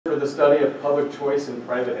for the study of public choice and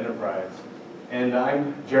private enterprise. And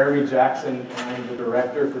I'm Jeremy Jackson, and I'm the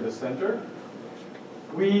director for the center.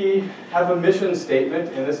 We have a mission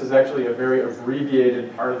statement, and this is actually a very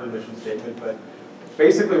abbreviated part of the mission statement, but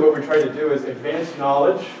basically what we try to do is advance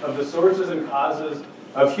knowledge of the sources and causes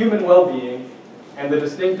of human well-being and the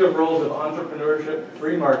distinctive roles of entrepreneurship,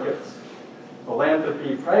 free markets,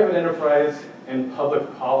 philanthropy, private enterprise, and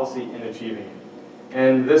public policy in achieving it.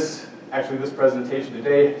 And this presentation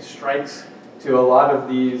today strikes to a lot of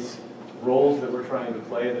these roles that we're trying to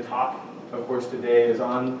play. The talk, of course, today is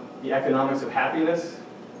on the economics of happiness,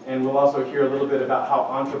 and we'll also hear a little bit about how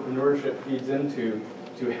entrepreneurship feeds into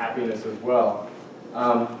happiness as well.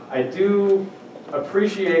 I do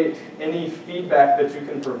appreciate any feedback that you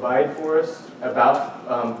can provide for us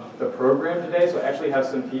about the program today. So I actually have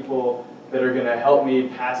some people that are going to help me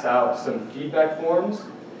pass out some feedback forms.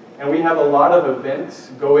 And we have a lot of events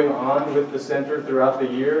going on with the center throughout the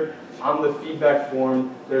year. On the feedback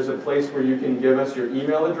form, there's a place where you can give us your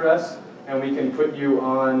email address, and we can put you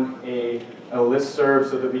on a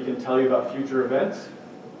listserv so that we can tell you about future events.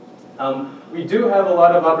 We do have a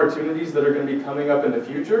lot of opportunities that are going to be coming up in the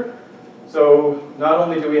future. So not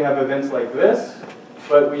only do we have events like this,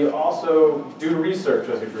 but we also do research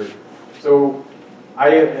as a group. So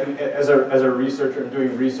I, as a researcher, am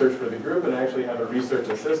doing research for the group, and I actually have a research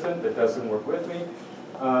assistant that does some work with me.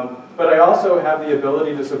 But I also have the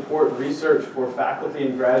ability to support research for faculty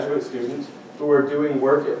and graduate students who are doing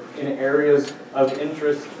work in areas of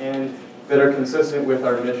interest and that are consistent with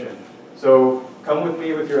our mission. So come with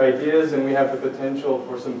me with your ideas, and we have the potential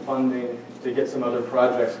for some funding to get some other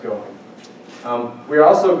projects going. We're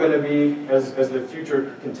also going to be, as the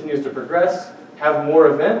future continues to progress, have more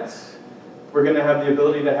events. We're going to have the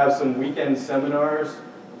ability to have some weekend seminars,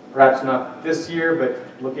 perhaps not this year,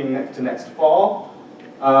 but looking to next fall.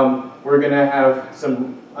 We're going to have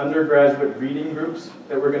some undergraduate reading groups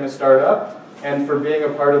that we're going to start up. And for being a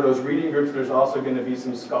part of those reading groups, there's also going to be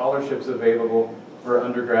some scholarships available for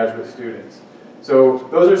undergraduate students. So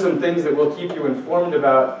those are some things that we'll keep you informed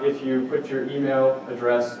about if you put your email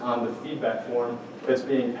address on the feedback form that's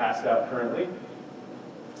being passed out currently.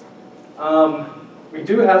 We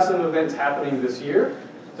do have some events happening this year.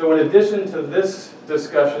 So in addition to this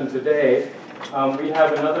discussion today, we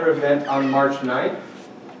have another event on March 9th.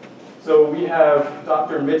 So we have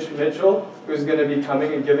Dr. Mitch Mitchell, who's going to be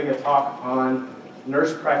coming and giving a talk on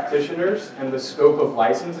nurse practitioners and the scope of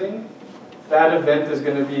licensing. That event is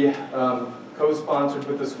going to be co-sponsored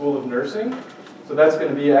with the School of Nursing. So that's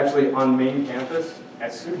going to be actually on main campus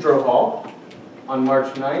at Sudro Hall on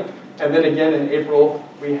March 9th. And then again in April,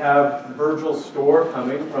 we have Virgil Storr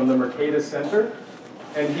coming from the Mercatus Center.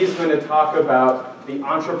 And he's going to talk about the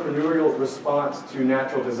entrepreneurial response to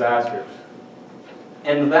natural disasters.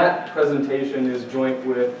 And that presentation is joint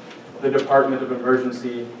with the Department of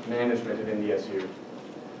Emergency Management at NDSU.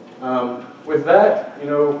 With that, in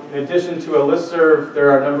addition to a listserv, there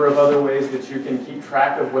are a number of other ways that you can keep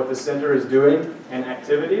track of what the center is doing and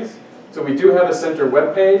activities. So we do have a center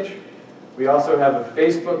webpage. We also have a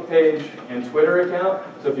Facebook page and Twitter account.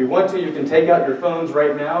 So if you want to, you can take out your phones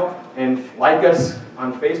right now and like us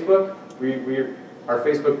on Facebook. Our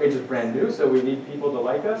Facebook page is brand new, so we need people to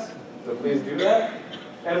like us. So please do that.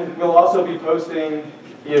 And we'll also be posting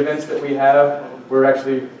the events that we have. We're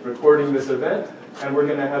actually recording this event, and we're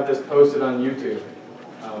going to have this posted on YouTube.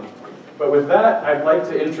 But with that, I'd like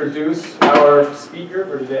to introduce our speaker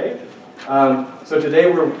for today. So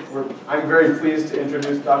today, I'm very pleased to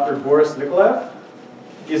introduce Dr. Boris Nikolaev.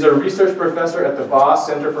 He's a research professor at the Baugh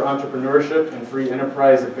Center for Entrepreneurship and Free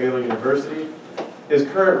Enterprise at Baylor University. His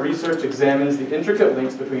current research examines the intricate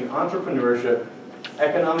links between entrepreneurship,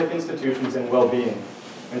 economic institutions, and well-being.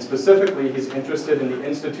 And specifically, he's interested in the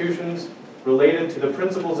institutions related to the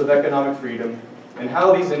principles of economic freedom and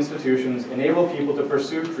how these institutions enable people to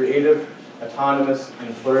pursue creative, autonomous,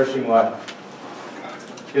 and flourishing life.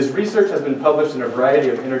 His research has been published in a variety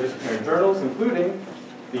of interdisciplinary journals, including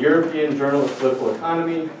the European Journal of Political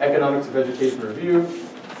Economy, Economics of Education Review,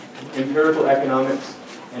 Empirical Economics,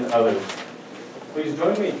 and others. Please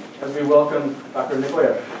join me as we welcome Dr.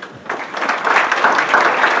 Nikolaev.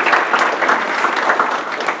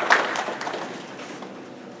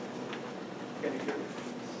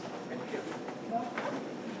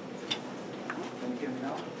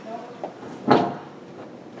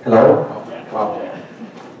 Hello? Wow.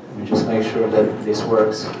 Let me just make sure that this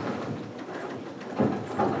works.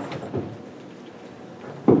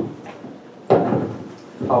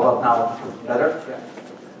 How about now? Better? Yeah.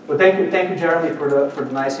 Well, thank you, Jeremy, for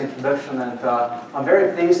the nice introduction. And I'm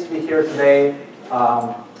very pleased to be here today.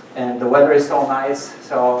 And the weather is so nice.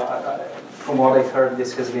 So from what I've heard,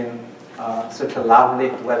 this has been such a lovely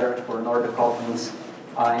weather for northern continents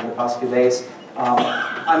in the past few days.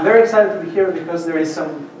 I'm very excited to be here because the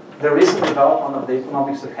recent development of the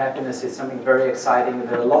economics of happiness is something very exciting.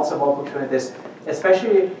 There are lots of opportunities,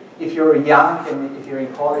 especially if you're young and if you're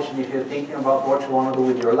in college and if you're thinking about what you want to do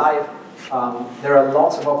with your life. There are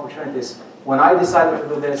lots of opportunities. When I decided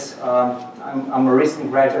to do this, I'm a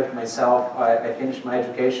recent graduate myself. I finished my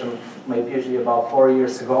education, my PhD about 4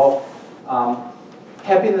 years ago.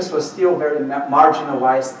 Happiness was still very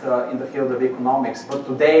marginalized in the field of economics, but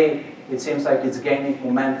today it seems like it's gaining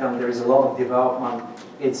momentum. There is a lot of development.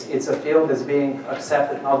 It's a field that's being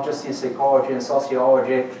accepted not just in psychology and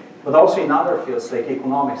sociology, but also in other fields like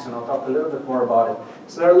economics, and I'll talk a little bit more about it.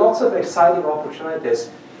 So there are lots of exciting opportunities.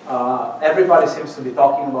 Everybody seems to be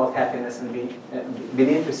talking about happiness and being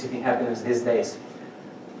interested in happiness these days.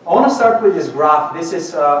 I want to start with this graph. This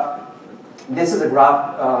is a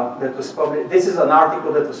graph that was published. This is an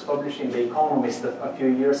article that was published in The Economist a few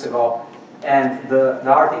years ago, and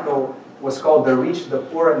the article was called "The Rich, the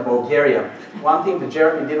Poor, and Bulgaria." One thing that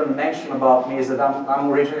Jeremy didn't mention about me is that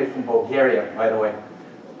I'm originally from Bulgaria, by the way.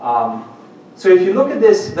 So if you look at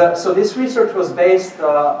this, so this research was based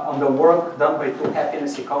on the work done by two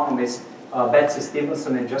happiness economists, Betsy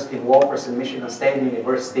Stevenson and Justin Wolfers at Michigan State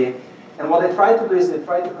University. And what they tried to do is they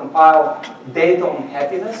tried to compile data on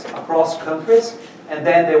happiness across countries, and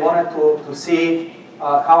then they wanted to see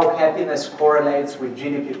how happiness correlates with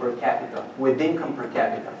GDP per capita, with income per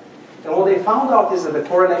capita. And what they found out is that the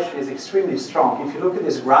correlation is extremely strong. If you look at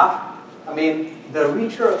this graph, I mean, the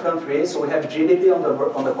richer a country is, so we have GDP on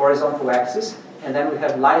the horizontal axis, and then we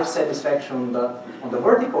have life satisfaction on the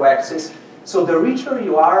vertical axis. So the richer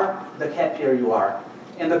you are, the happier you are.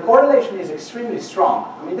 And the correlation is extremely strong.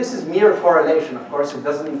 I mean, this is mere correlation, of course, it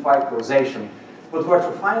doesn't imply causation. But what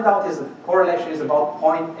you find out is that correlation is about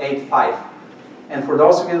 0.85. And for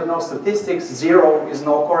those of you that know statistics, 0 is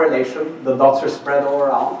no correlation, the dots are spread all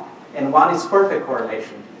around, and 1 is perfect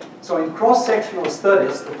correlation. So in cross-sectional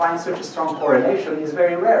studies, to find such a strong correlation is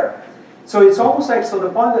very rare. So it's almost like, so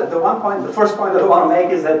the first point that I want to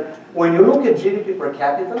make is that when you look at GDP per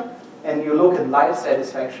capita, and you look at life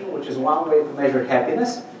satisfaction, which is one way to measure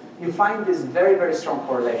happiness, you find this very, very strong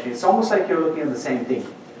correlation. It's almost like you're looking at the same thing.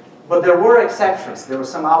 But there were exceptions, there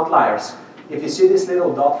were some outliers. If you see this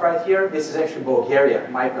little dot right here, this is actually Bulgaria,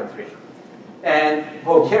 my country. And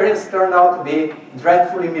Bulgarians turned out to be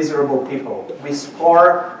dreadfully miserable people. We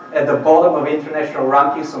score at the bottom of international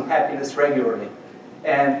rankings on happiness regularly.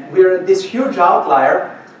 And we're this huge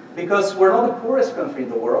outlier because we're not the poorest country in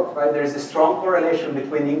the world, right? There's a strong correlation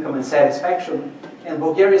between income and satisfaction. And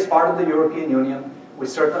Bulgaria is part of the European Union. We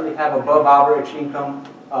certainly have above average income,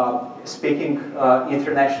 speaking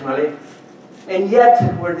internationally. And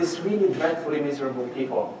yet, we're this really dreadfully miserable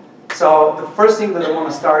people. So the first thing that I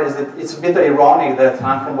want to start is that it's a bit ironic that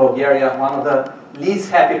I'm from Bulgaria, one of the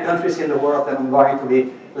least happy countries in the world, and I'm going to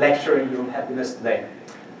be lecturing you on happiness today.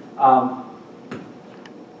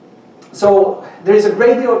 So there is a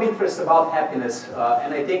great deal of interest about happiness,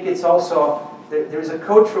 and I think it's also, there is a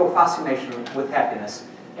cultural fascination with happiness.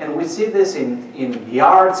 And we see this in the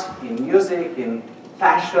arts, in music, in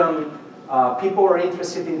fashion. People are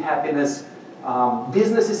interested in happiness.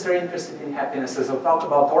 Businesses are interested in happiness. As I'll talk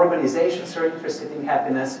about, organizations are interested in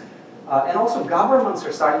happiness. And also governments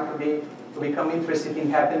are starting to become interested in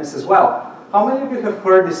happiness as well. How many of you have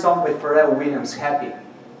heard this song by Pharrell Williams, Happy?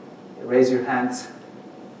 Raise your hands.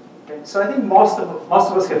 Okay. So I think most of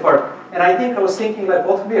us have heard. And I think I was thinking, like,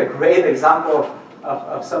 what would be a great example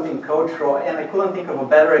of something cultural? And I couldn't think of a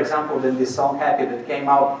better example than this song, Happy, that came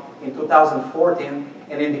out in 2014.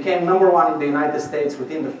 And it became #1 in the United States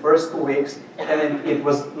within the first 2 weeks. And it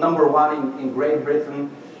was #1 in Great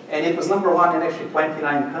Britain. And it was #1 in actually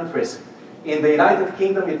 29 countries. In the United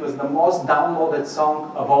Kingdom, it was the most downloaded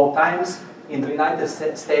song of all times. In the United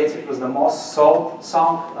States, it was the most sold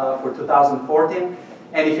song for 2014.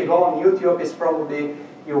 And if you go on YouTube, it's probably,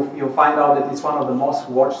 you'll find out that it's one of the most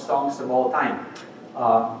watched songs of all time.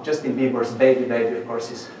 Justin Bieber's Baby Baby, of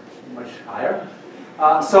course, is much higher.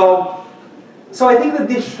 So I think that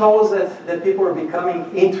this shows that people are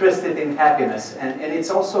becoming interested in happiness. And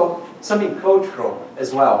it's also something cultural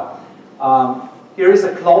as well. Here is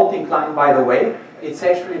a clothing line, by the way. It's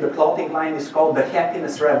actually, the clothing line is called the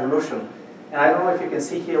Happiness Revolution. And I don't know if you can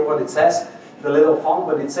see here what it says, the little font,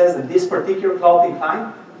 but it says that this particular clothing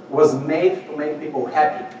line was made to make people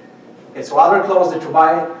happy. Okay, so other clothes that you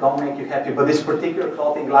buy don't make you happy, but this particular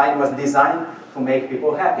clothing line was designed to make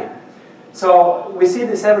people happy. So we see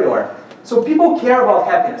this everywhere. So people care about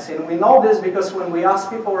happiness, and we know this because when we ask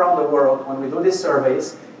people around the world, when we do these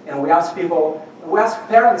surveys, and we ask people, We ask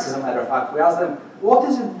parents, as a matter of fact, we ask them, what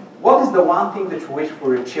is the one thing that you wish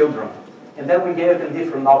for your children? And then we gave them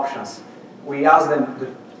different options. We asked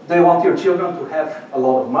them, do you want your children to have a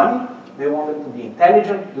lot of money? Do you want them to be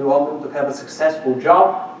intelligent? Do you want them to have a successful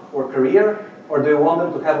job or career? Or do you want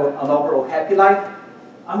them to have an overall happy life?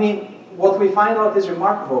 I mean, what we find out is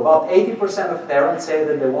remarkable. About 80% of parents say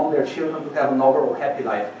that they want their children to have an overall happy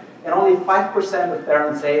life. And only 5% of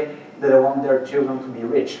parents say that they want their children to be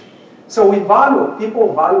rich. So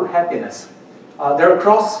people value happiness. There are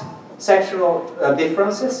cross-sectional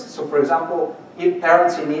differences. So for example,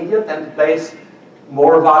 parents in India tend to place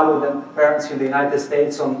more value than parents in the United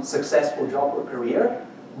States on successful job or career.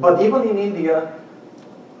 But even in India,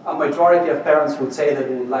 a majority of parents would say that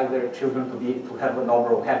they would like their children to have an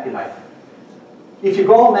overall happy life. If you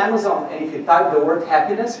go on Amazon and if you type the word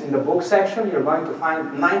happiness in the book section, you're going to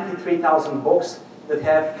find 93,000 books that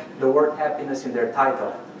have the word happiness in their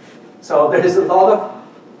title. So there is a lot of,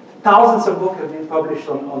 thousands of books have been published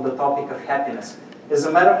on the topic of happiness. As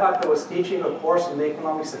a matter of fact, I was teaching a course in the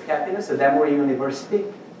economics of happiness at Emory University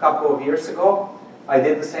a couple of years ago. I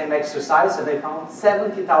did the same exercise and I found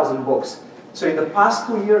 70,000 books. So in the past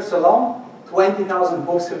 2 years alone, 20,000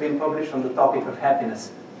 books have been published on the topic of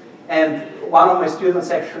happiness. And one of my students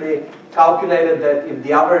actually calculated that if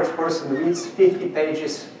the average person reads 50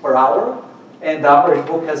 pages per hour, and the average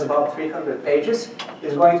book has about 300 pages,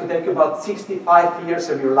 it's going to take you about 65 years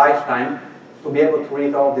of your lifetime to be able to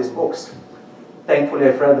read all these books. Thankfully,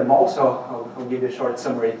 I've read them all, so I'll give you a short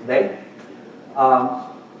summary today.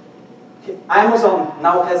 Amazon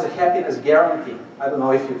now has a happiness guarantee. I don't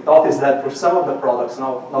know if you've noticed that for some of the products,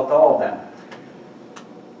 not all of them.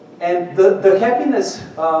 And the happiness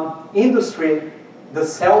industry, the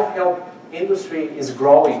self-help industry is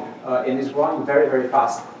growing, and is growing very, very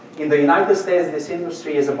fast. In the United States, this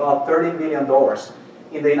industry is about $30 billion.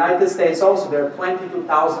 In the United States also, there are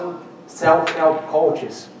 22,000 self-help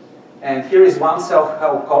coaches. And here is one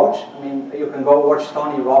self-help coach. I mean, you can go watch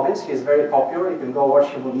Tony Robbins. He's very popular. You can go watch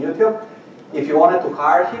him on YouTube. If you wanted to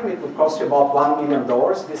hire him, it would cost you about $1 million.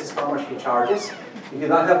 This is how much he charges. If you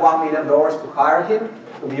don't have $1 million to hire him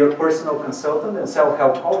to be your personal consultant and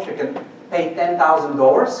self-help coach, you can pay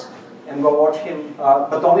 $10,000 and go watch him,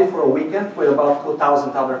 but only for a weekend with about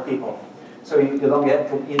 2,000 other people. So you don't get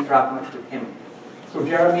to interact much with him. So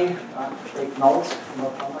Jeremy, take notes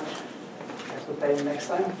about how much I have to pay next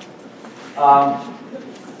time.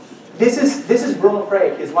 This is Bruno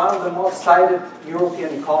Frey. He's one of the most cited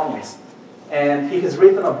European economists. And he has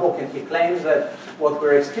written a book, and he claims that what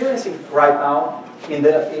we're experiencing right now in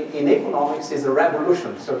economics is a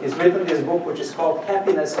revolution. So he's written this book, which is called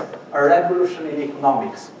Happiness, a Revolution in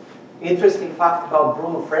Economics. Interesting fact about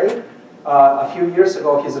Bruno Frey, a few years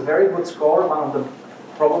ago, he's a very good scorer,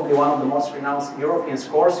 probably one of the most renowned European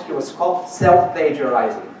scorers. He was called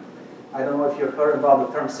self-plagiarizing. I don't know if you've heard about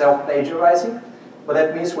the term self-plagiarizing, but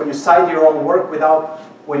that means when you cite your own work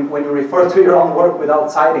when you refer to your own work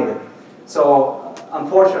without citing it. So,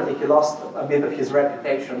 unfortunately, he lost a bit of his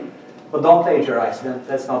reputation, but don't plagiarize,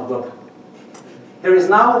 that's not good. There is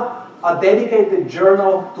now a dedicated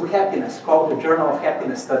journal to happiness called the Journal of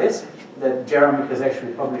Happiness Studies that Jeremy has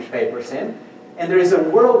actually published papers in. And there is a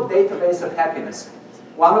world database of happiness.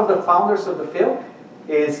 One of the founders of the field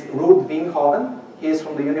is Ruud Veenhoven. He is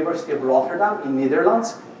from the University of Rotterdam in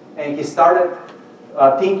Netherlands, and he started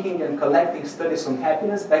thinking and collecting studies on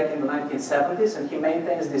happiness back in the 1970s, and he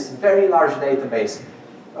maintains this very large database.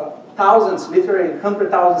 Thousands, literally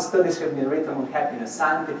 100,000 studies have been written on happiness,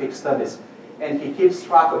 scientific studies, and he keeps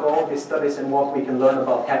track of all these studies and what we can learn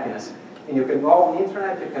about happiness. And you can go on the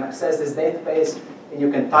internet, you can access this database, and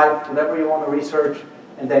you can type whatever you want to research,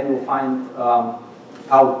 and then you'll find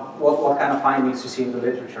what kind of findings you see in the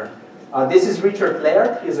literature. This is Richard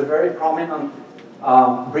Laird. He's a very prominent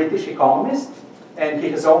British economist, and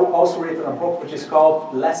he has also written a book which is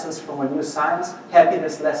called Lessons from a New Science,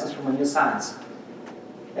 Happiness Lessons from a New Science.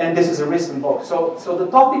 And this is a recent book. So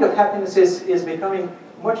the topic of happiness is becoming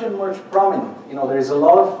much and much prominent. You know, there is a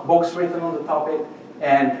lot of books written on the topic,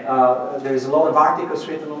 and there is a lot of articles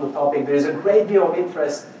written on the topic. There is a great deal of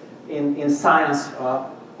interest in science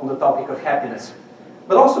on the topic of happiness.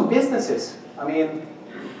 But also businesses. I mean,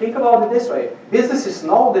 think about it this way. Businesses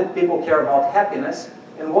know that people care about happiness,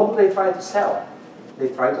 and what do they try to sell? They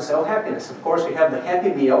try to sell happiness. Of course, we have the Happy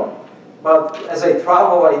Meal, but as I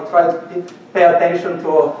travel, I try to pay attention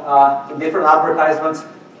to different advertisements.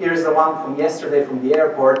 Here's the one from yesterday from the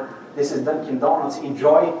airport. This is Dunkin' Donuts.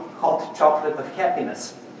 Enjoy hot chocolate of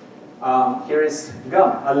happiness. Here is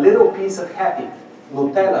gum, a little piece of happy.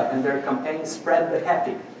 Nutella and their campaign, Spread the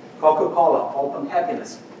Happy. Coca-Cola, Open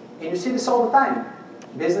Happiness. And you see this all the time.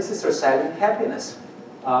 businesses are selling happiness.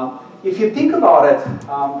 If you think about it,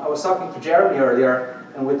 I was talking to Jeremy earlier,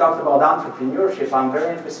 and we talked about entrepreneurship. I'm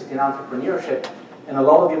very interested in entrepreneurship, and a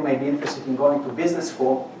lot of you may be interested in going to business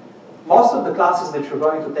school. Most of the classes that you're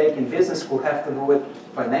going to take in business school have to do with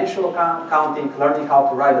financial accounting, learning how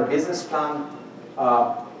to write a business plan,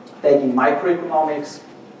 taking microeconomics,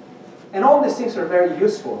 and all these things are very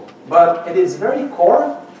useful. But at its very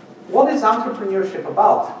core, what is entrepreneurship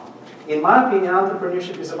about? In my opinion,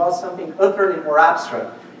 entrepreneurship is about something utterly more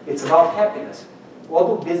abstract. It's about happiness. What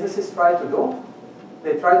do businesses try to do?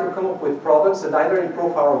 They try to come up with products that either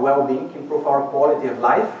improve our well-being, improve our quality of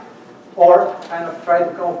life, or kind of try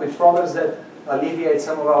to come up with products that alleviate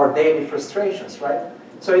some of our daily frustrations, right?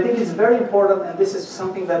 So I think it's very important, and this is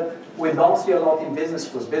something that we don't see a lot in business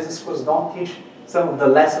schools. Business schools don't teach some of the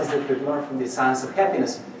lessons that we've learned from the science of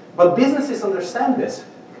happiness. But businesses understand this.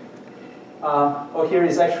 Oh, here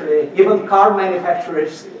is actually, even car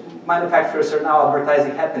manufacturers are now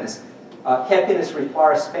advertising happiness. Happiness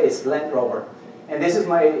requires space, Land Rover. And this is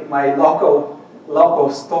my local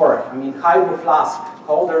store. I mean, Hydro Flask,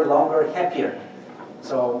 colder, longer, happier.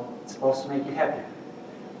 So it's supposed to make you happy.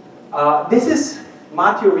 This is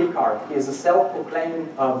Matthew Ricard. He is a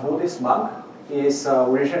self-proclaimed Buddhist monk. He is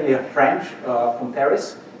originally a French from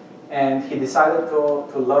Paris. And he decided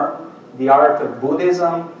to learn the art of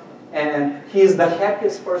Buddhism. And he is the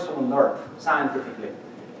happiest person on earth, scientifically.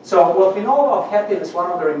 So what we know about happiness, one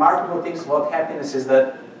of the remarkable things about happiness is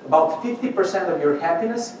that about 50% of your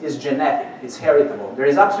happiness is genetic. It's heritable. There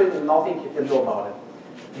is absolutely nothing you can do about it.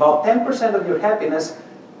 About 10% of your happiness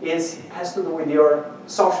has to do with your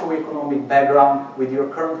socio-economic background, with your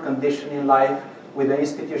current condition in life, with the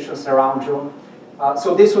institutions around you.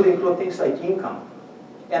 So this would include things like income.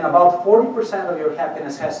 And about 40% of your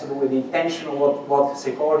happiness has to do with intentional, what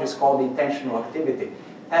psychologists call the intentional activity.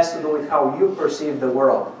 Has to do with how you perceive the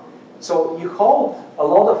world. So you hold a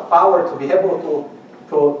lot of power to be able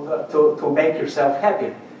to make yourself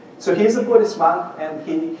happy. So he's a Buddhist monk, and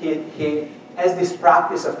he has this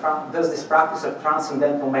practice does this practice of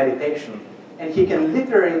transcendental meditation, and he can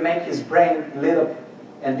literally make his brain lit up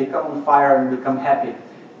and become on fire and become happy.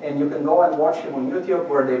 And you can go and watch him on YouTube,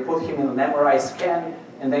 where they put him in an MRI scan,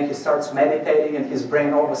 and then he starts meditating, and his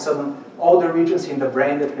brain, all of a sudden, all the regions in the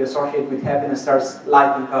brain that we associate with happiness starts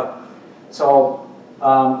lighting up. So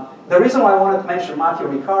the reason why I wanted to mention Matthew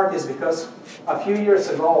Ricard is because a few years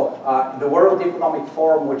ago, the World Economic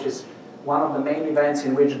Forum, which is one of the main events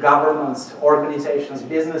in which governments, organizations,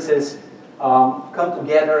 businesses come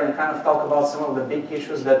together and kind of talk about some of the big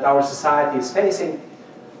issues that our society is facing,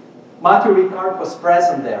 Matthew Ricard was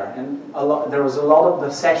present there, and there was a lot of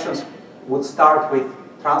the sessions would start with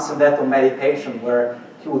transcendental meditation, where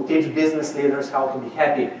he would teach business leaders how to be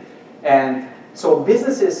happy. And so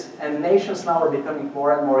businesses and nations now are becoming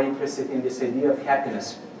more and more interested in this idea of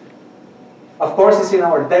happiness. Of course, it's in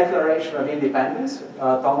our Declaration of Independence,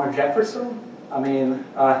 Thomas Jefferson. I mean,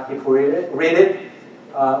 if we read it,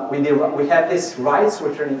 we have these rights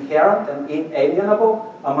which are inherent and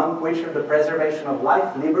inalienable, among which are the preservation of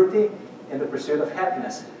life, liberty, and the pursuit of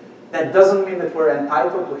happiness. That doesn't mean that we're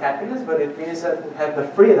entitled to happiness, but it means that we have the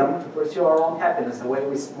freedom to pursue our own happiness the way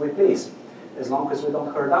we please, as long as we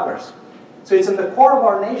don't hurt others. So it's in the core of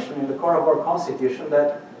our nation, in the core of our constitution,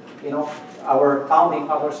 that our founding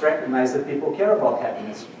fathers recognize that people care about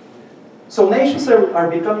happiness. So nations are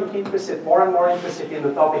becoming more and more interested in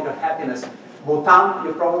the topic of happiness. Bhutan,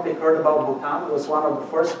 you probably heard about Bhutan, was one of the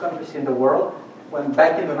first countries in the world when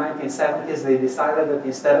back in the 1970s they decided that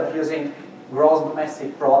instead of using gross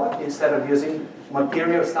domestic product, instead of using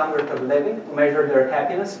material standard of living to measure their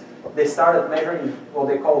happiness, they started measuring what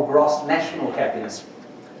they call gross national happiness.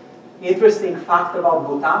 Interesting fact about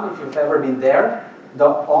Bhutan, if you've ever been there, the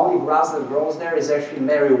only grass that grows there is actually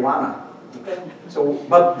marijuana. Okay?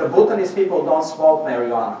 But the Bhutanese people don't smoke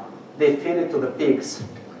marijuana. They feed it to the pigs.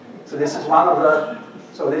 So this is one of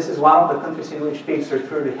the countries in which pigs are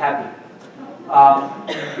truly happy.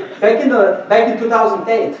 Back in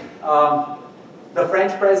 2008, the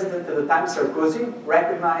French president at the time, Sarkozy,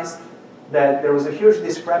 recognized that there was a huge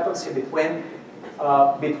discrepancy between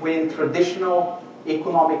traditional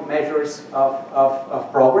economic measures of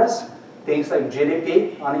progress, things like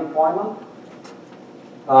GDP, unemployment,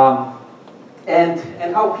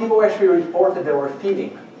 and how people actually reported they were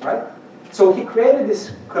feeding, right? So he created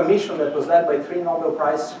this commission that was led by 3 Nobel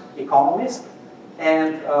Prize economists,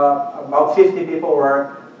 and about 50 people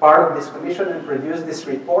were part of this commission and produced this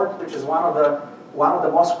report, which is one of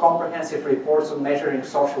the most comprehensive reports on measuring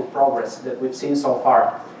social progress that we've seen so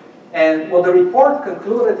far. And what the report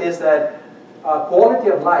concluded is that quality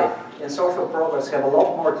of life and social progress have a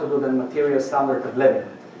lot more to do than material standard of living.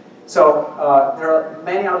 So there are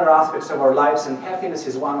many other aspects of our lives, and happiness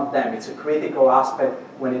is one of them. It's a critical aspect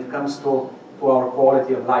when it comes to our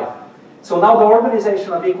quality of life. So now the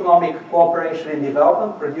Organization of Economic Cooperation and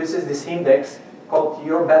Development produces this index called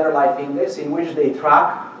Your Better Life Index, in which they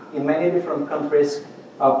track in many different countries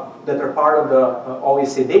that are part of the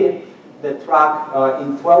OECD, that track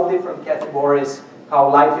in 12 different categories how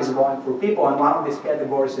life is going for people, and one of these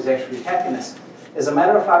categories is actually happiness. As a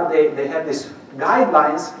matter of fact, they have these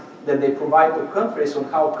guidelines that they provide to countries on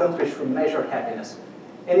how countries should measure happiness.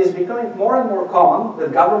 And it's becoming more and more common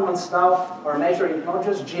that governments now are measuring not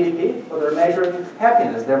just GDP, but they're measuring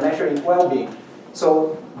happiness, they're measuring well-being.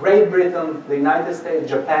 So Great Britain, the United States,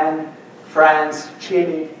 Japan, France,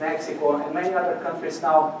 Chile, Mexico, and many other countries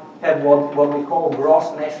now have what we call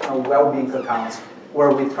gross national well-being accounts,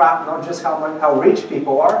 where we track not just how rich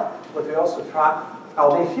people are, but we also track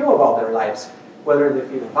how they feel about their lives, whether they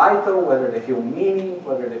feel vital, whether they feel meaning,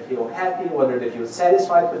 whether they feel happy, whether they feel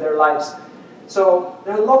satisfied with their lives. So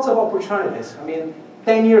there are lots of opportunities. I mean,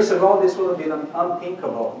 10 years ago, this would have been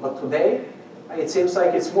unthinkable, but today, it seems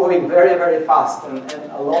like it's moving very, very fast, and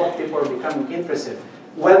a lot of people are becoming interested.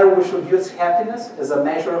 Whether we should use happiness as a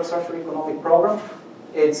measure of socio-economic program,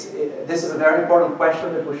 this is a very important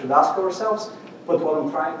question that we should ask ourselves, but what I'm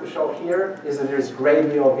trying to show here is that there's a great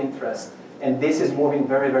deal of interest, and this is moving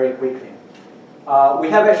very, very quickly. We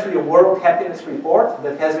have actually a World Happiness Report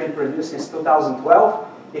that has been produced since 2012.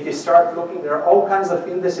 If you start looking, there are all kinds of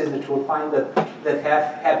indices that you will find that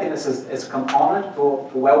have happiness as component to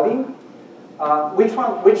well-being.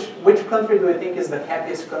 Which country do you think is the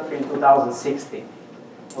happiest country in 2016?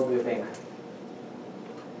 What do you think?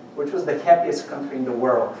 Which was the happiest country in the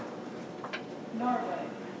world? Norway.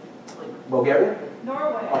 Bulgaria?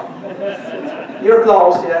 Norway. Oh. You're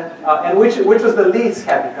close, yeah. And which was the least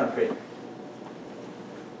happy country?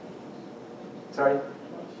 Sorry?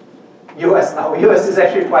 US. Now, US is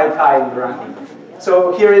actually quite high in the ranking.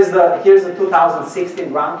 So here's the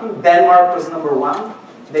 2016 ranking. Denmark was #1.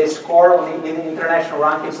 They score in the international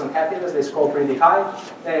rankings on happiness, they score pretty high.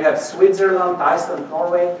 Then you have Switzerland, Iceland,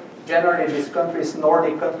 Norway. Generally, these countries,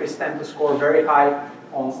 Nordic countries, tend to score very high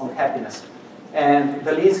on happiness. And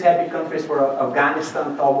the least happy countries were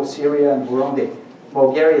Afghanistan, Togo, Syria, and Burundi.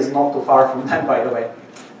 Bulgaria is not too far from them, by the way.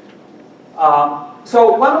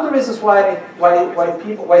 So one of the reasons why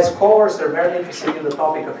scholars are very interested in the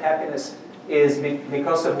topic of happiness is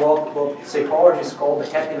because of what psychologists call the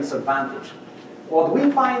happiness advantage. What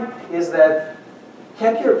we find is that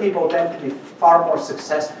happier people tend to be far more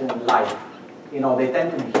successful in life. You know, they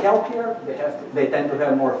tend to be healthier, they tend to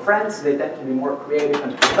have more friends, they tend to be more creative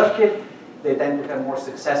and productive, they tend to have more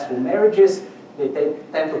successful marriages, they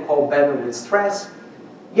tend to cope better with stress.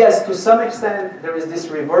 Yes, to some extent, there is this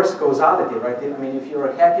reverse causality, right? I mean, if you're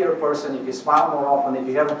a happier person, if you smile more often, if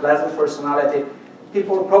you have a pleasant personality,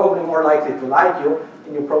 people are probably more likely to like you,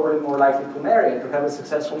 and you're probably more likely to marry and to have a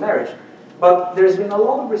successful marriage. But there's been a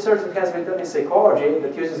lot of research that has been done in psychology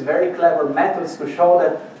that uses very clever methods to show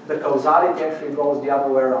that the causality actually goes the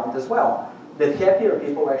other way around as well. That happier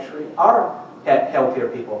people actually are healthier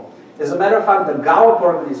people. As a matter of fact, the Gallup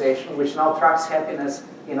organization, which now tracks happiness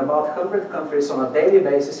in about 100 countries on a daily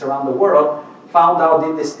basis around the world,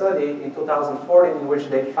 did this study in 2014 in which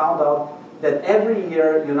they found out that every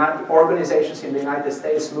year organizations in the United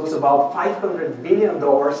States lose about $500 billion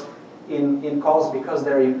in costs because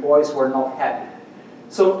their employees were not happy.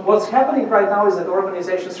 So what's happening right now is that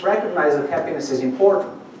organizations recognize that happiness is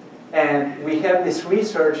important. And we have this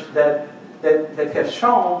research that has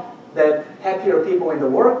shown that happier people in the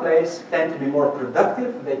workplace tend to be more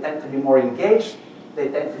productive, they tend to be more engaged, they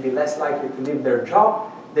tend to be less likely to leave their job,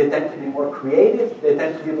 they tend to be more creative, they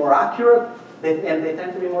tend to be more accurate, and they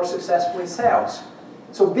tend to be more successful in sales.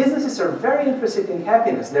 So businesses are very interested in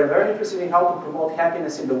happiness. They're very interested in how to promote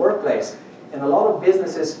happiness in the workplace. And a lot of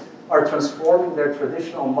businesses are transforming their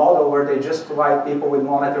traditional model where they just provide people with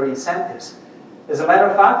monetary incentives. As a matter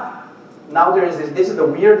of fact, now this is the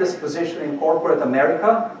weirdest position in corporate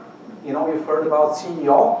America. You know, you've heard about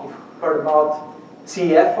CEO, you've heard about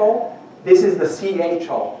CFO. This is the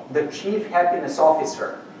CHO, the Chief Happiness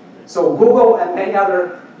Officer. So Google and many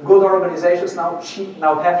other good organizations now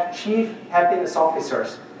have Chief Happiness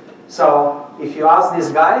Officers. So if you ask this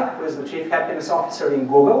guy, who is the Chief Happiness Officer in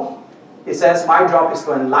Google, he says, my job is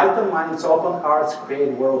to enlighten minds, open hearts,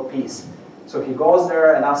 create world peace. So he goes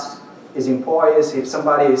there and asks his employees if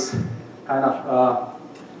somebody is kind of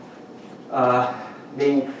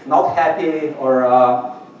being not happy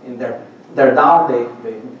or they're down,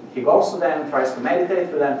 he goes to them, tries to meditate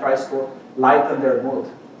with them, tries to lighten their mood.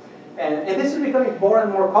 And this is becoming more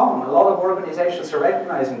and more common. A lot of organizations are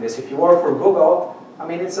recognizing this. If you work for Google, I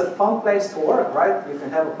mean, it's a fun place to work, right? You can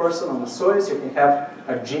have a personal masseuse, you can have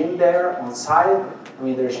a gym there on site. I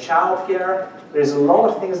mean, there's childcare. There's a lot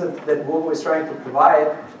of things that Google is trying to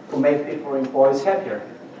provide to make people or employees happier.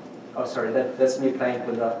 Oh, sorry, that's me playing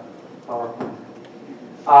with the PowerPoint.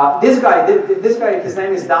 This guy, his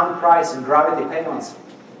name is Dan Price in Gravity Payments.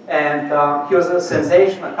 And he was a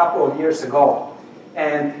sensation a couple of years ago.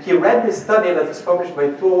 And he read this study that was published by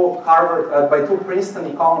two Princeton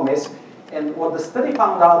economists. And what the study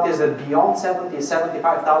found out is that beyond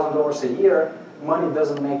 $75,000 a year, money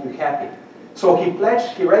doesn't make you happy. So he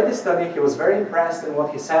pledged, he read this study, he was very impressed, and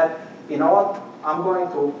what he said, you know what, I'm going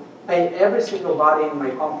to pay every single body in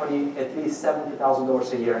my company at least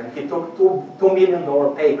 $70,000 a year. And he took $2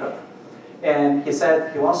 million pay cut. And he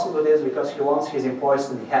said he wants to do this because he wants his employees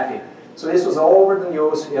to be happy. So this was all over the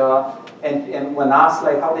news, and when asked,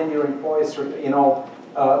 like, how did your employees,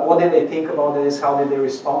 what did they think about this, how did they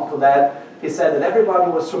respond to that, he said that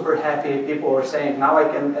everybody was super happy. People were saying, now I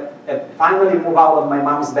can finally move out of my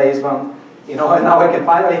mom's basement, and now I can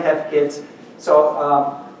finally have kids.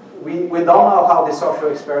 So we don't know how the social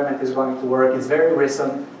experiment is going to work. It's very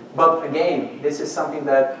recent. But again, this is something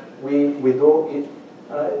that we do.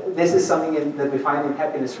 This is something that we find in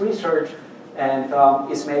happiness research, and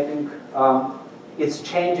it's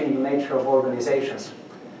changing the nature of organizations.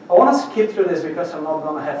 I want to skip through this because I'm not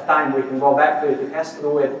going to have time. We can go back to it. It has to do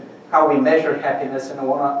with how we measure happiness, and I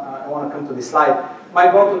want to come to this slide.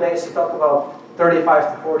 My goal today is to talk about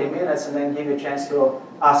 35 to 40 minutes and then give you a chance to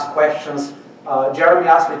ask questions. Jeremy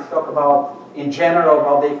asked me to talk about, in general,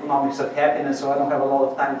 about the economics of happiness, so I don't have a lot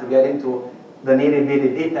of time to get into the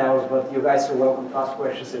nitty-bitty details, but you guys are welcome to ask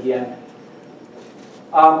questions at the end.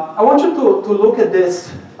 I want you to look at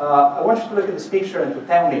this. I want you to look at this picture and to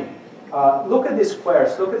tell me. Look at these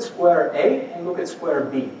squares. Look at square A and look at square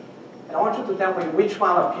B. And I want you to tell me which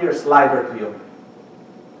one appears lighter to you.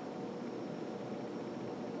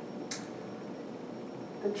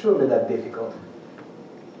 It shouldn't be that difficult,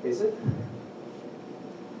 is it?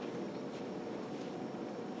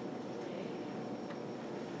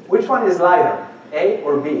 Which one is lighter, A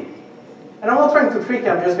or B? And I'm not trying to trick you,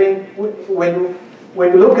 I'm just being, when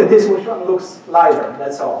you look at this, which one looks lighter,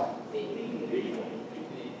 that's all.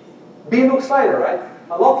 B looks lighter, right?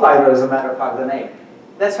 A lot lighter, as a matter of fact, than A.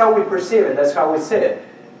 That's how we perceive it, that's how we see it.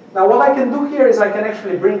 Now what I can do here is I can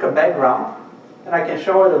actually bring a background, and I can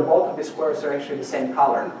show you that both of these squares are actually the same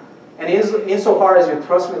color. And insofar as you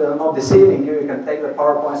trust me that I'm not deceiving you, you can take the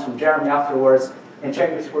PowerPoints from Jeremy afterwards and check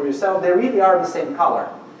this for yourself. They really are the same color.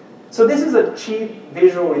 So this is a cheap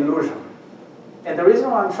visual illusion. And the reason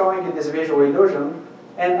why I'm showing you this visual illusion,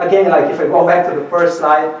 and again, like if I go back to the first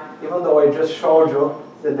slide, even though I just showed you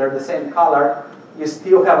that they're the same color, you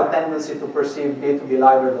still have a tendency to perceive B to be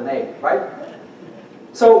lighter than A, right?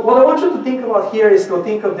 So what I want you to think about here is to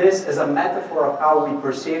think of this as a metaphor of how we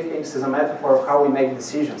perceive things, as a metaphor of how we make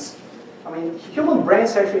decisions. I mean, human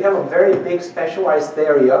brains actually have a very big specialized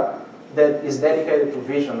area that is dedicated to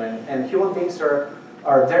vision, and human beings are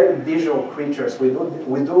very visual creatures. We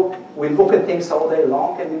look at things all day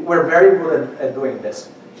long, and we're very good at doing this.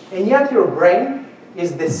 And yet your brain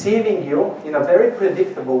is deceiving you in a very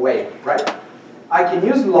predictable way, right? I can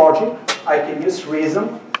use logic, I can use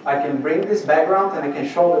reason, I can bring this background, and I can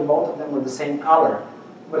show that both of them are the same color.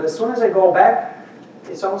 But as soon as I go back,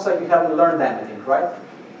 it's almost like you haven't learned anything, right?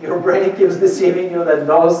 Your brain keeps deceiving you that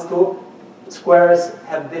those two squares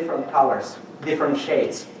have different colors, different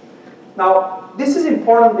shades. Now, this is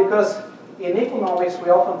important because in economics, we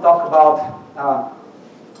often talk about,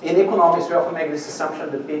 we often make this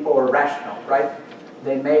assumption that people are rational, right?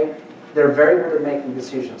 They're very good at making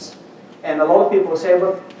decisions. And a lot of people say,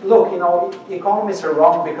 but look, economists are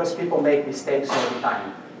wrong because people make mistakes all the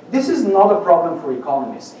time. This is not a problem for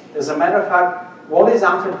economists. As a matter of fact, what is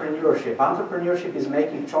entrepreneurship? Entrepreneurship is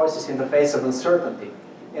making choices in the face of uncertainty.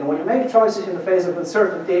 And when you make choices in the face of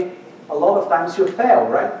uncertainty, a lot of times you fail,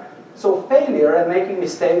 right? So failure and making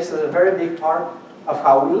mistakes is a very big part of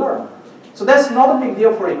how we learn. So that's not a big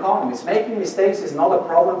deal for economists. Making mistakes is not a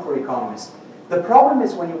problem for economists. The problem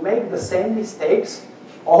is when you make the same mistakes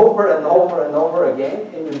over and over and over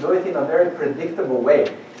again, and you do it in a very predictable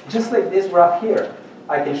way. Just like this graph here.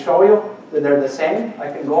 I can show you that they're the same.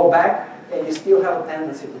 I can go back, and you still have a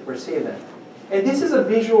tendency to perceive them. And this is a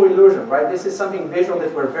visual illusion, right? This is something visual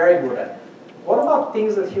that we're very good at. What about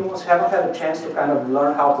things that humans haven't had a chance to kind of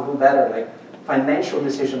learn how to do better, like financial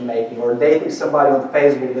decision making or dating somebody on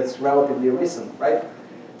Facebook that's relatively recent, right?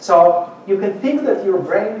 So you can think that your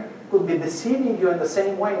brain could be deceiving you in the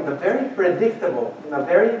same way, in a very predictable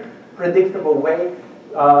way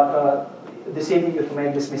deceiving you to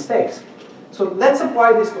make these mistakes. So let's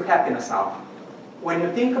apply this to happiness now. When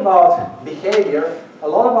you think about behavior, a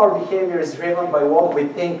lot of our behavior is driven by what we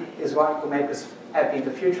think is going to make us happy in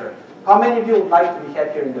the future. How many of you would like to be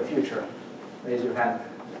happier in the future? Raise your hand.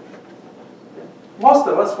 Most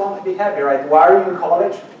of us want to be happy, right? Why are you in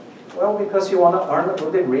college? Well, because you want to earn a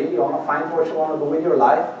good degree, you want to find what you want to do with your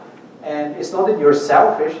life. And it's not that you're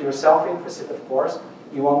selfish, you're self-interested, of course.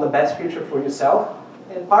 You want the best future for yourself.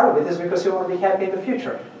 And part of it is because you want to be happy in the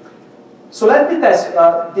future. So let me test.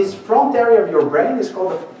 This front area of your brain is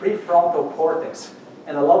called the prefrontal cortex.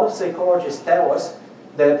 And a lot of psychologists tell us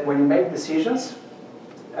that when you make decisions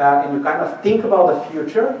and you kind of think about the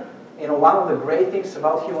future, one of the great things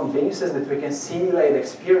about human beings is that we can simulate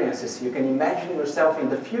experiences. You can imagine yourself in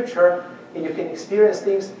the future and you can experience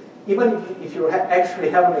things even if you actually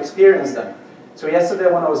haven't experienced them. So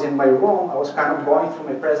yesterday when I was in my room, I was kind of going through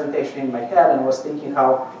my presentation in my head and I was thinking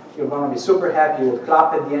how you're going to be super happy, you would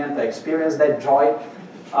clap at the end, I experienced that joy.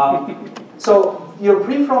 So your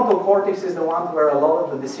prefrontal cortex is the one where a lot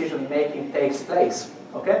of the decision making takes place,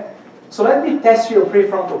 okay? So let me test your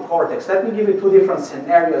prefrontal cortex. Let me give you two different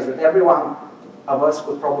scenarios that every one of us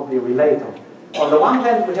could probably relate to. On the one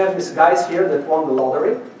hand, we have these guys here that won the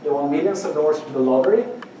lottery. They won millions of dollars from the lottery.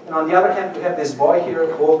 And on the other hand, we have this boy here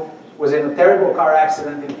who was in a terrible car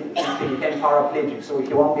accident and he became paraplegic. So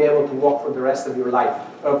he won't be able to walk for the rest of your life,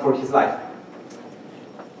 for his life.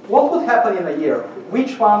 What would happen in a year?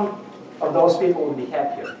 Which one of those people would be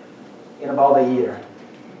happier in about a year?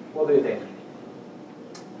 What do you think?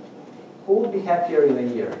 Who would be happier in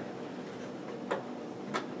a year?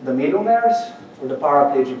 The millionaires or the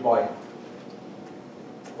paraplegic boy?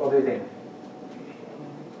 What do you think?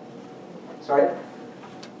 Sorry?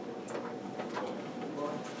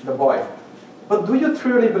 The boy. But do you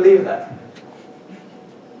truly believe that?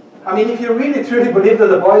 I mean, if you really truly believe that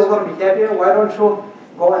the boy is going to be happier, why don't you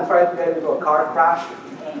go and try to get into a car crash?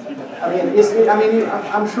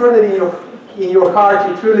 I'm sure that in your heart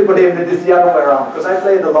you truly believe that it's the other way around. Because I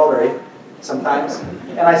play the lottery sometimes,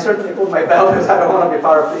 and I certainly put my belt because I don't want to be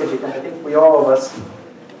paraplegic, and I think we all of us,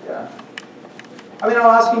 yeah. I mean, I'm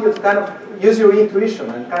asking you to kind of use your intuition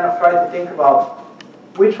and kind of try to think about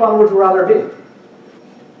which one would you rather be.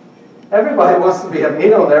 Everybody wants to be a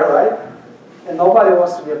millionaire, right? And nobody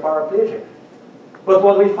wants to be a paraplegic. But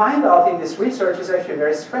what we find out in this research is actually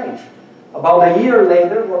very strange. About a year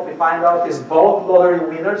later, what we find out is both lottery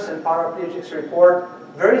winners and paraplegics report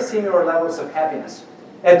very similar levels of happiness.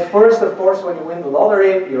 At first, of course, when you win the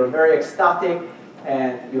lottery, you're very ecstatic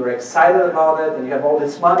and you're excited about it and you have all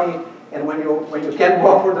this money. And when you can't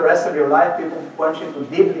walk for the rest of your life, people plunge into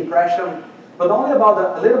deep depression. But only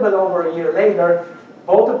about a little bit over a year later,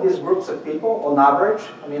 both of these groups of people, on average,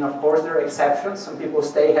 I mean, of course, there are exceptions. Some people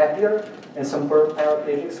stay happier and some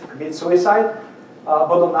paraplegics commit suicide.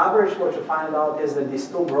 But on average, what you find out is that these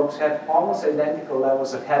two groups have almost identical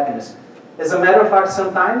levels of happiness. As a matter of fact,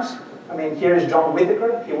 sometimes, I mean, here is John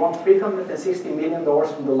Whitaker. He won $360 million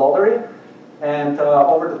from the lottery. And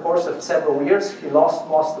over the course of several years, he lost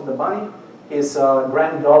most of the money. His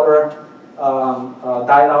granddaughter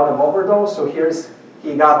died out of overdose. So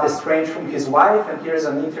he got estranged from his wife. And here's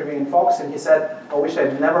an interview in Fox. And he said, I wish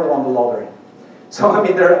I'd never won the lottery. So, I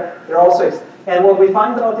mean, they're also... And what we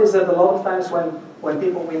find out is that a lot of times when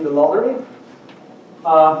people win the lottery,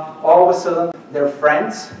 all of a sudden their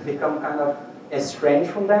friends become kind of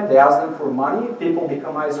estranged from them. They ask them for money. People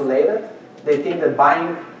become isolated. They think that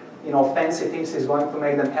buying, fancy things is going to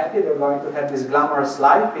make them happy. They're going to have this glamorous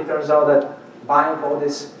life. It turns out that buying all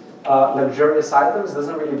these luxurious items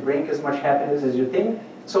doesn't really bring as much happiness as you think.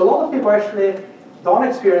 So a lot of people actually don't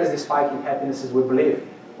experience this spike in happiness as we believe.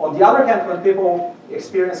 On the other hand, when people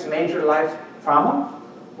experience major life trauma,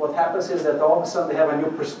 what happens is that all of a sudden they have a new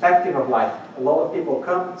perspective of life. A lot of people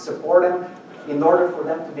come, support them, in order for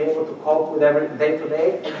them to be able to cope with every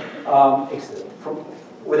day-to-day,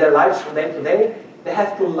 with their lives from day to day. They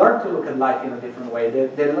have to learn to look at life in a different way.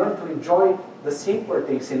 They learn to enjoy the simpler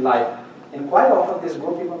things in life. And quite often this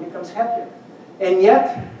group even becomes happier. And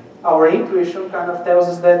yet, our intuition kind of tells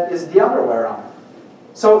us that it's the other way around.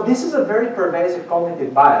 So this is a very pervasive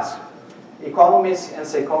cognitive bias. Economists and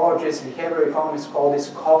psychologists, behavioral economists call this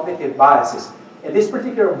cognitive biases. And this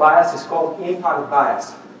particular bias is called impact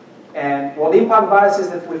bias. And what impact bias is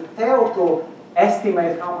that we fail to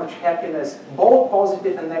estimate how much happiness both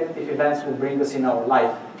positive and negative events will bring us in our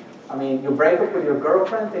life. I mean, you break up with your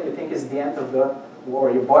girlfriend and you think it's the end of the, or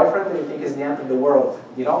your boyfriend and you think it's the end of the world,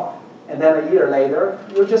 And then a year later,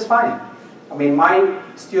 you're just fine. I mean, my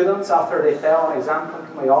students, after they fail an exam, come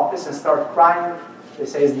to my office and start crying. They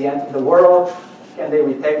say it's the end of the world. Can they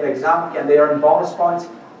retake the exam? Can they earn bonus points?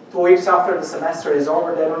 2 weeks after the semester is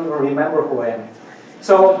over, they don't even remember who I am.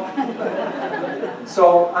 So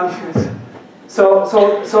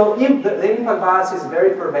if the impact bias is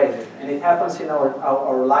very pervasive, and it happens in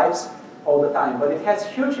our lives all the time, but it has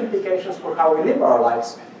huge implications for how we live our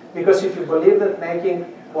lives. Because if you believe that making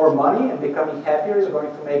more money and becoming happier is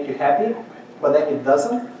going to make you happy, but then it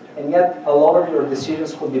doesn't, and yet a lot of your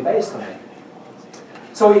decisions could be based on it.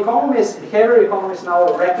 So economists, behavioral economists now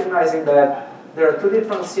are recognizing that there are 2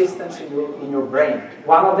 different systems in your brain.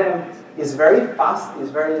 One of them is very fast, is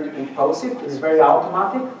very impulsive, is very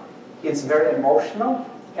automatic, it's very emotional.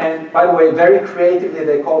 And by the way, very creatively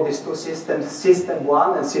they call these 2 systems System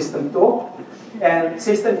 1 and System 2. And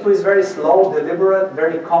System 2 is very slow, deliberate,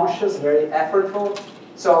 very conscious, very effortful.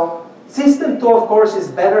 So System 2, of course, is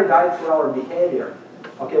better guide for our behavior.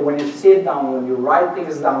 Okay, when you sit down, when you write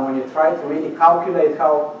things down, when you try to really calculate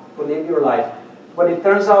how to live your life. But it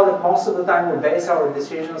turns out that most of the time we base our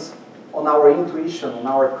decisions on our intuition, on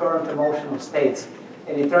our current emotional states.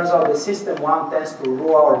 And it turns out that System 1 tends to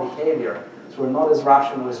rule our behavior. So we're not as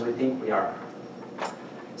rational as we think we are.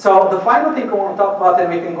 So the final thing I want to talk about,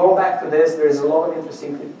 and we can go back to this, there's a lot of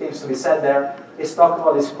interesting things to be said there, is talk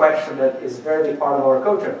about this question that is very big part of our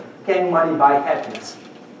culture. Can money buy happiness?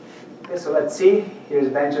 Okay, so let's see. Here's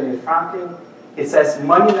Benjamin Franklin. It says,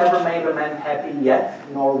 money never made a man happy yet,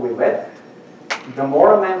 nor will it. The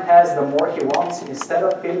more a man has, the more he wants. Instead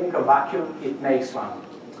of filling a vacuum, it makes one.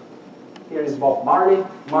 Here is Bob Marley.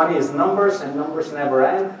 Money is numbers, and numbers never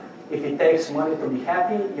end. If it takes money to be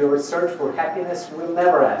happy, your search for happiness will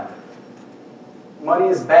never end. Money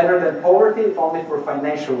is better than poverty, if only for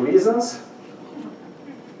financial reasons.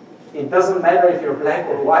 It doesn't matter if you're black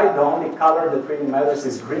or white. The only color that really matters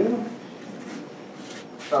is green.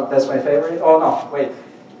 Oh, that's my favorite. Oh, no, wait.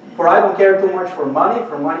 For I don't care too much for money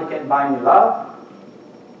can't buy me love.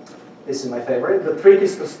 This is my favorite. The trick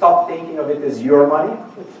is to stop thinking of it as your money,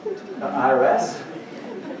 the IRS.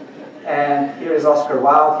 And here is Oscar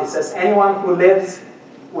Wilde. He says, anyone who lives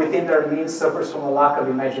within their means suffers from a lack of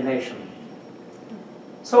imagination.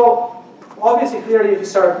 So, obviously, clearly, if you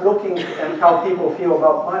start looking at how people feel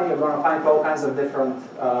about money, you're going to find all kinds of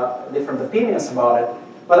different opinions about it.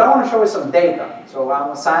 But I want to show you some data. So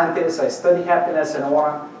I'm a scientist, I study happiness, and I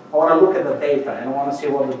want to look at the data, and I want to see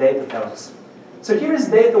what the data tells us. So here is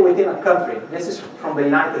data within a country. This is from the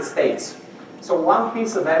United States. So one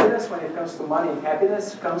piece of evidence when it comes to money and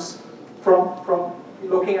happiness comes from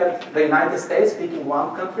looking at the United States, picking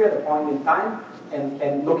one country at a point in time,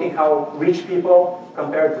 and looking how rich people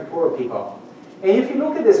compare to poor people. And if you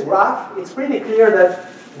look at this graph, it's pretty clear that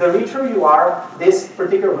the richer you are, this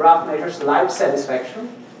particular graph measures life satisfaction.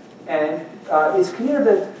 And it's clear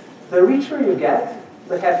that the richer you get,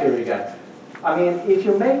 the happier you get. I mean, if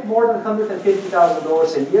you make more than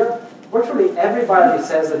 $150,000 a year, virtually everybody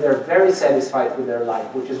says that they're very satisfied with their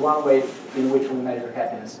life, which is one way in which we measure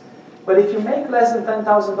happiness. But if you make less than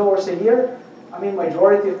 $10,000 a year, I mean,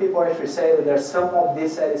 majority of people actually say that they're somewhat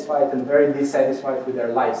dissatisfied and very dissatisfied with their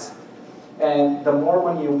lives. And the more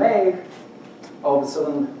money you make, all of a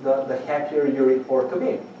sudden, the happier you report to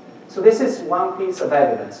be. So this is one piece of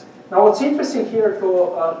evidence. Now, what's interesting here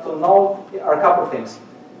to know are a couple of things.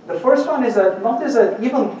 The first one is that notice that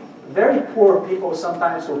even very poor people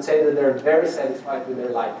sometimes would say that they're very satisfied with their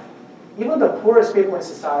life. Even the poorest people in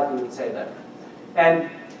society would say that. And,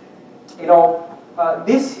 you know,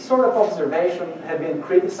 this sort of observation have been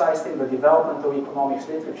criticized in the development of economics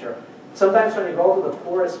literature. Sometimes when you go to the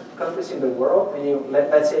poorest countries in the world, and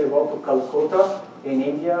let's say you go to Calcutta in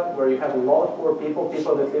India, where you have a lot of poor people,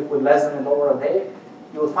 people that live with less than $1 a day,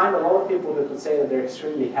 you will find a lot of people that would say that they're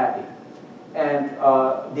extremely happy. And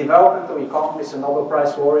development of economics, a Nobel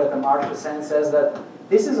Prize laureate, Amartya Sen, says that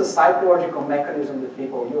this is a psychological mechanism that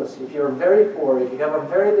people use. If you're very poor, if you have a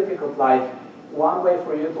very difficult life, one way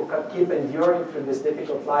for you to keep enduring through this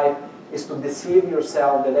difficult life is to deceive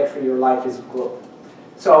yourself that actually your life is good.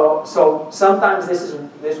 So sometimes this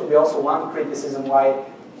would be also one criticism why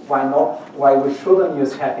we shouldn't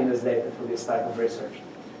use happiness data for this type of research.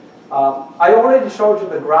 I already showed you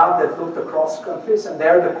the graph that looked across countries, and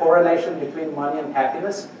there the correlation between money and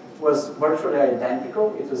happiness was virtually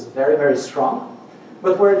identical. It was very, very strong.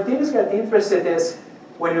 But where things get interested is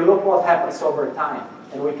when you look what happens over time,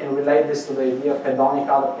 and we can relate this to the idea of hedonic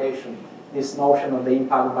adaptation, this notion of the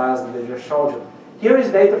impact bias that I just showed you. Here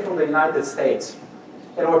is data from the United States.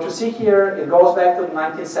 And what you see here, it goes back to the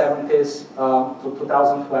 1970s to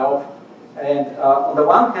 2012. And on the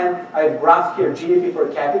one hand, I've graphed here GDP per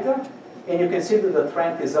capita, and you can see that the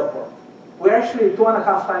trend is upward. We're actually 2.5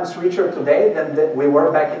 times richer today than we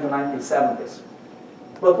were back in the 1970s.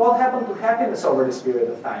 But what happened to happiness over this period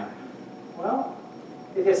of time? Well,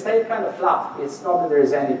 it has stayed kind of flat. It's not that there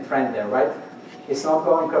is any trend there, right? It's not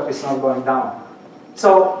going up, it's not going down.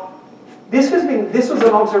 So this was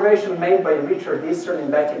an observation made by Richard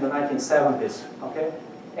Easterlin back in the 1970s, okay?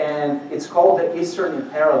 And it's called the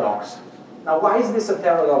Easterlin paradox. Now, why is this a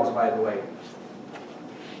paradox, by the way?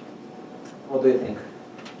 What do you think?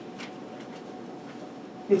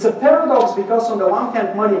 It's a paradox because on the one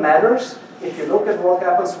hand, money matters. If you look at what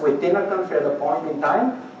happens within a country at a point in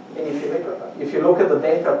time, and if you look at the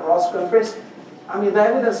data across countries, I mean, the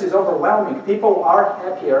evidence is overwhelming. People are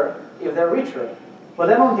happier if they're richer. But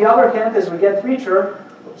then on the other hand, as we get richer,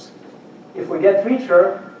 if we get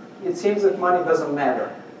richer, it seems that money doesn't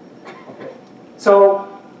matter. Okay. So,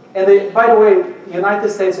 by the way, the United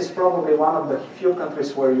States is probably one of the few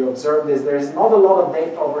countries where you observe this. There is not a lot of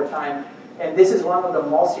data over time, and this is one of the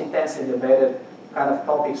most intensely debated kind of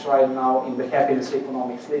topics right now in the happiness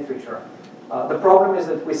economics literature. The problem is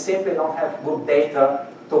that we simply don't have good data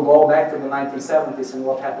to go back to the 1970s and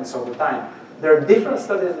what happens over time. There are different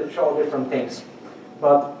studies that show different things,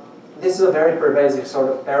 but this is a very pervasive sort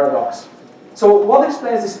of paradox. So what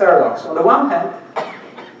explains this paradox? On the one hand,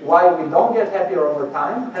 why we don't get happier over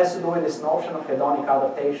time has to do with this notion of hedonic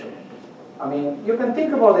adaptation. I mean, you can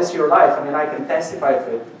think about this in your life. I mean, I can testify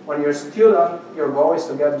to it. When you're a student, your goal is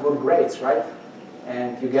to get good grades, right?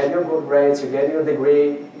 And you get your good grades, you get your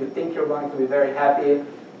degree, you think you're going to be very happy,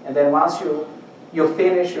 and then once you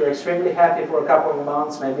finish, you're extremely happy for a couple of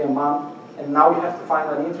months, maybe a month, and now you have to find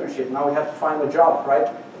an internship, now you have to find a job, right?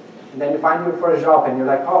 And then you find your first job, and you're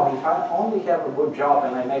like, oh, if I only have a good job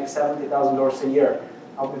and I make $70,000 a year,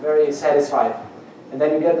 I'll be very satisfied. And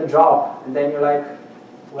then you get the job, and then you're like,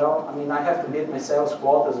 well, I mean, I have to beat my sales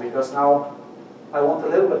quotas because now I want a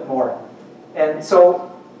little bit more. And so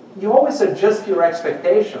you always adjust your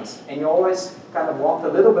expectations, and you always kind of want a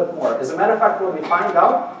little bit more. As a matter of fact, what we find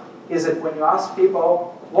out is that when you ask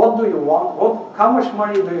people, what do you want, how much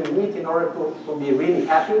money do you need in order to be really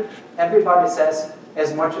happy, everybody says,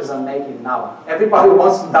 as much as I'm making now. Everybody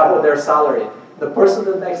wants to double their salary. The person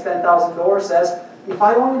that makes $10,000 says, if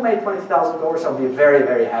I only made $20,000, I'll be very,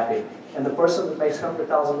 very happy. And the person that makes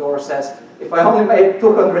 $100,000 says, if I only made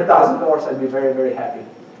 $200,000, I'd be very, very happy.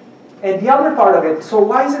 And the other part of it, so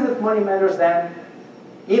why is it that money matters then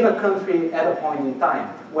in a country at a point in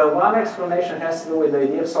time? Well, one explanation has to do with the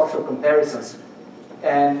idea of social comparisons.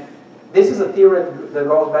 And this is a theory that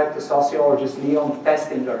goes back to sociologist Leon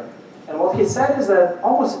Festinger. And what he said is that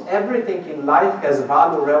almost everything in life has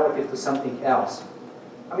value relative to something else.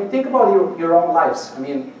 I mean, think about your own lives. I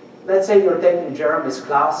mean, let's say you're taking Jeremy's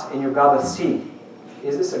class and you got a C.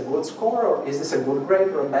 Is this a good score, or is this a good grade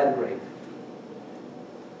or a bad grade?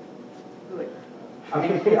 I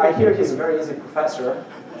mean, I hear he's a very easy professor.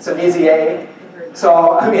 It's an easy A.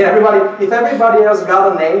 So, I mean, if everybody else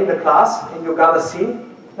got an A in the class and you got a C,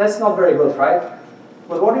 that's not very good, right?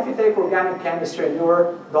 But what if you take organic chemistry and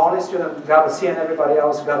you're the only student who got a C and everybody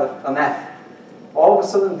else got an F? All of a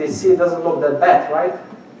sudden, this C doesn't look that bad, right?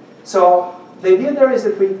 So, the idea there is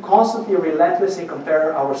that we constantly, relentlessly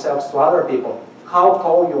compare ourselves to other people. How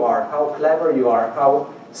tall you are, how clever you are,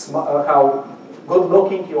 how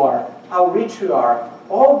good-looking you are, how rich you are.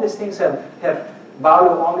 All of these things have value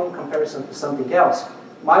only in comparison to something else.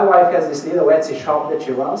 My wife has this little Etsy shop that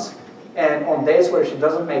she runs, and on days where she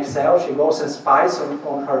doesn't make sales, she goes and spies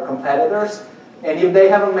on her competitors, and if they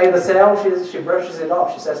haven't made a sale, she brushes it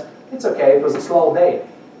off. She says, it's okay, it was a slow day.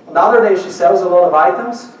 On the other day, she sells a lot of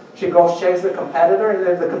items, she goes, checks the competitor, and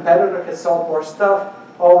if the competitor has sold more stuff,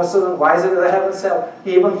 all of a sudden, why is it that I haven't sold?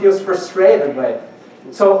 He even feels frustrated by it.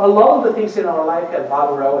 So a lot of the things in our life have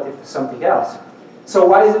value relative to something else. So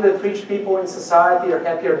why is it that rich people in society are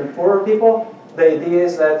happier than poorer people? The idea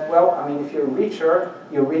is that, well, I mean, if you're richer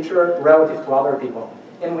relative to other people.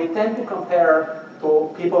 And we tend to compare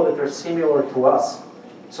to people that are similar to us.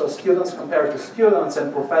 So students compare to students,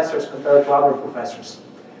 and professors compare to other professors.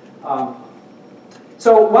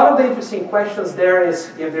 So one of the interesting questions there is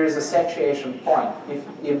if there is a satiation point.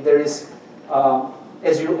 If there is,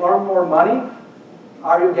 as you earn more money,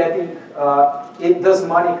 are you getting, does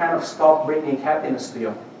money kind of stop bringing happiness to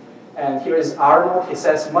you? And here is Arnold. He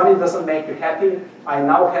says, money doesn't make you happy. I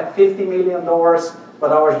now have $50 million,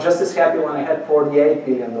 but I was just as happy when I had $48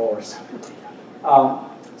 billion.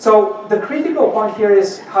 So the critical point here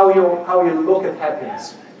is how you look at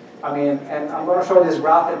happiness. I mean, and I'm going to show this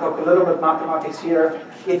graph and talk a little bit mathematics here.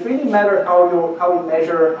 It really matters how you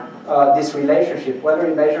measure this relationship, whether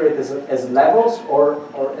you measure it as levels or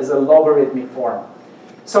as a logarithmic form.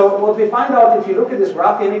 So what we find out, if you look at this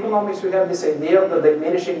graph in economics, we have this idea of the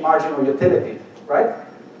diminishing marginal utility, right?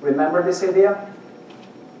 Remember this idea?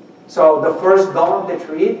 So the first donut that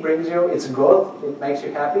you eat brings you, it's good, it makes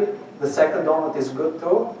you happy. The second donut is good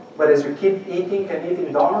too, but as you keep eating and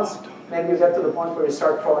eating donuts, maybe you get to the point where you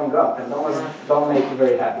start throwing up, and donuts don't make you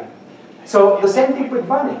very happy. So the same thing with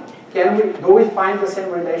money. Do we find the same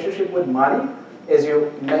relationship with money? As you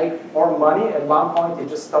make more money, at one point it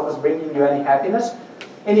just stops bringing you any happiness.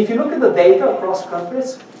 And if you look at the data across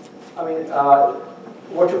countries, I mean,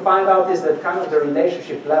 what you find out is that kind of the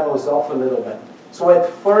relationship level is off a little bit. So at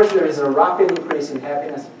first there is a rapid increase in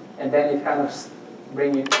happiness, and then it kind of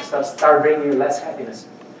start bringing you less happiness.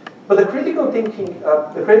 But the critical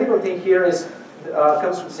thing here is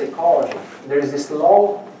comes from psychology. There is this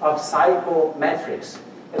law of psychometrics.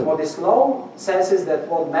 And what this law says is that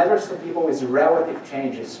what matters to people is relative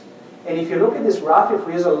changes. And if you look at this graph, if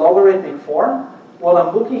we use a logarithmic form, what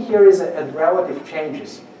I'm looking here is at relative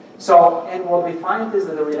changes. So, and what we find is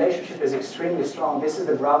that the relationship is extremely strong. This is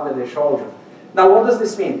the graph that I showed you. Now, what does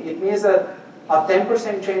this mean? It means that a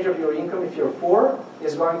 10% change of your income if you're poor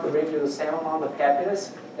is going to bring you the same amount of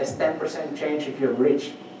happiness as 10% change if you're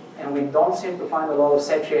rich. And we don't seem to find a lot of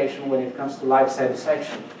satiation when it comes to life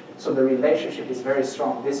satisfaction. So the relationship is very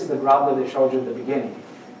strong. This is the graph that I showed you at the beginning.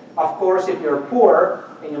 Of course, if you're poor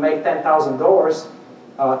and you make $10,000,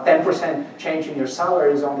 10% change in your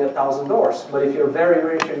salary is only $1,000. But if you're very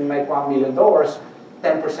rich and you make $1 million,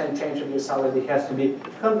 10% change of your salary has to be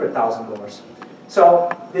 $100,000.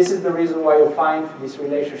 So this is the reason why you find this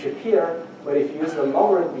relationship here. But if you use the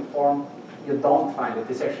logarithmic form, you don't find it.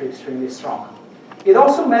 It's actually extremely strong. It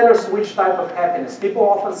also matters which type of happiness. People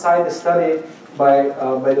often cite the study by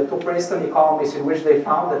the two Princeton economists in which they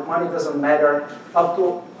found that money doesn't matter. Up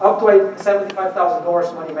to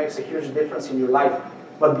 $75,000, money makes a huge difference in your life.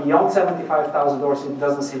 But beyond $75,000, it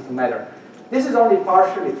doesn't seem to matter. This is only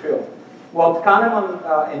partially true. What Kahneman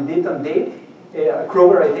and Deaton did,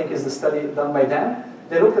 Kruger, I think, is the study done by them.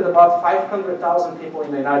 They looked at about 500,000 people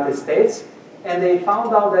in the United States, and they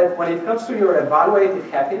found out that when it comes to your evaluative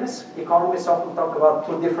happiness, economists often talk about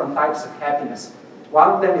two different types of happiness.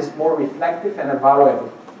 One of them is more reflective and evaluative.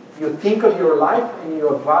 You think of your life and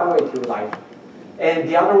you evaluate your life. And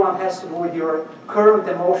the other one has to do with your current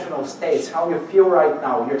emotional states, how you feel right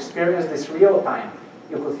now. You experience this real time.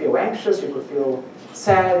 You could feel anxious, you could feel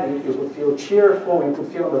sad, you could feel cheerful, you could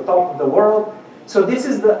feel on the top of the world. So this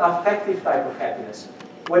is the affective type of happiness.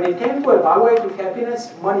 When it came to evaluative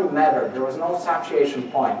happiness, money mattered. There was no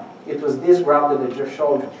satiation point. It was this graph that I just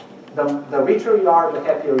showed you. The richer you are, the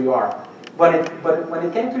happier you are. But when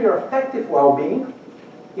it came to your affective well-being,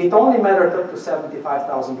 it only mattered up to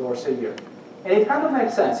 $75,000 a year. And it kind of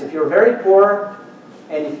makes sense. If you're very poor,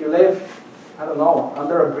 and if you live, I don't know,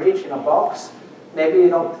 under a bridge in a box, maybe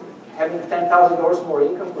having $10,000 more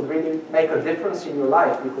income could really make a difference in your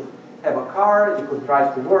life. You could have a car, you could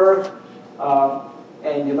drive to work,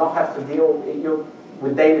 and you don't have to deal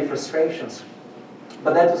with daily frustrations.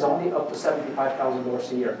 But that is only up to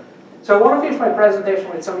 $75,000 a year. So I want to finish my presentation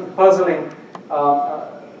with something puzzling.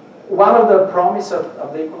 One of the promise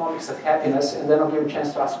of the economics of happiness, and then I'll give you a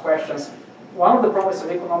chance to ask questions. One of the promise of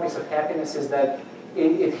economics of happiness is that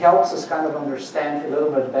it helps us kind of understand a little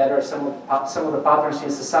bit better some of the patterns in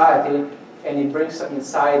society, and it brings some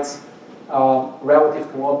insights relative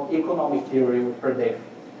to what economic theory would predict.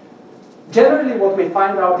 Generally, what we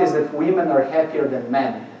find out is that women are happier than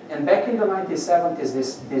men. And back in the 1970s,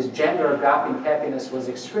 this gender gap in happiness was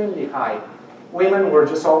extremely high. Women were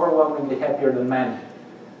just overwhelmingly happier than men.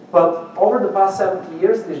 But over the past 70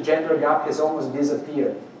 years, this gender gap has almost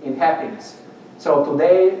disappeared in happiness. So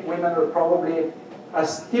today, women are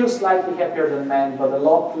still slightly happier than men, but a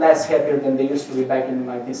lot less happier than they used to be back in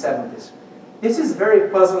the 1970s. This is very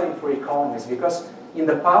puzzling for economists because in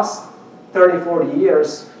the past 30, 40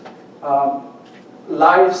 years,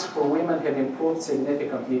 lives for women have improved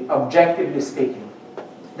significantly, objectively speaking.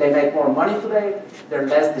 They make more money today, they're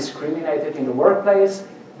less discriminated in the workplace,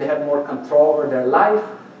 they have more control over their life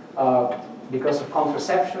because of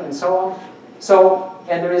contraception and so on.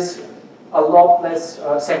 And there is a lot less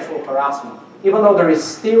sexual harassment. Even though there is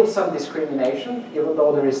still some discrimination, even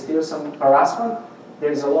though there is still some harassment,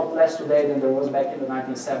 there is a lot less today than there was back in the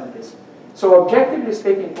 1970s. So objectively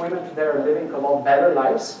speaking, women today are living a lot better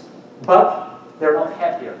lives, but they're not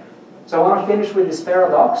happier. So I want to finish with this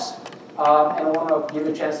paradox, and I want to give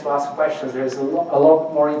you a chance to ask questions. There's a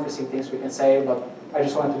lot more interesting things we can say, but I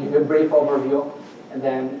just wanted to give you a brief overview, and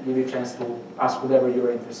then give you a chance to ask whatever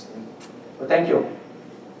you're interested in. But thank you.